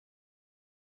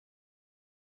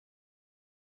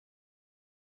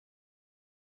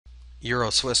Euro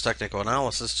Swiss technical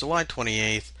analysis, July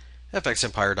 28th,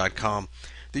 FXEmpire.com.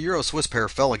 The Euro Swiss pair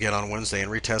fell again on Wednesday and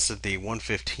retested the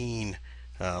 115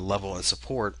 level as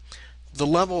support. The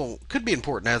level could be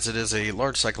important as it is a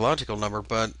large psychological number,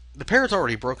 but the pair has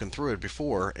already broken through it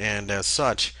before, and as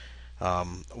such,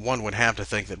 one would have to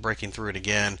think that breaking through it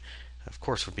again, of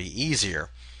course, would be easier.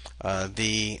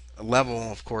 The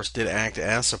level, of course, did act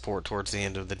as support towards the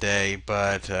end of the day,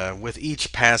 but with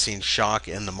each passing shock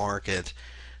in the market,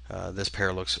 this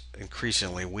pair looks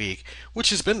increasingly weak,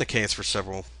 which has been the case for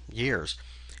several years.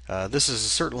 This is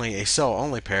certainly a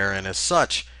sell-only pair, and as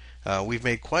such, we've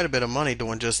made quite a bit of money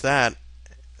doing just that,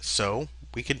 so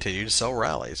we continue to sell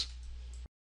rallies.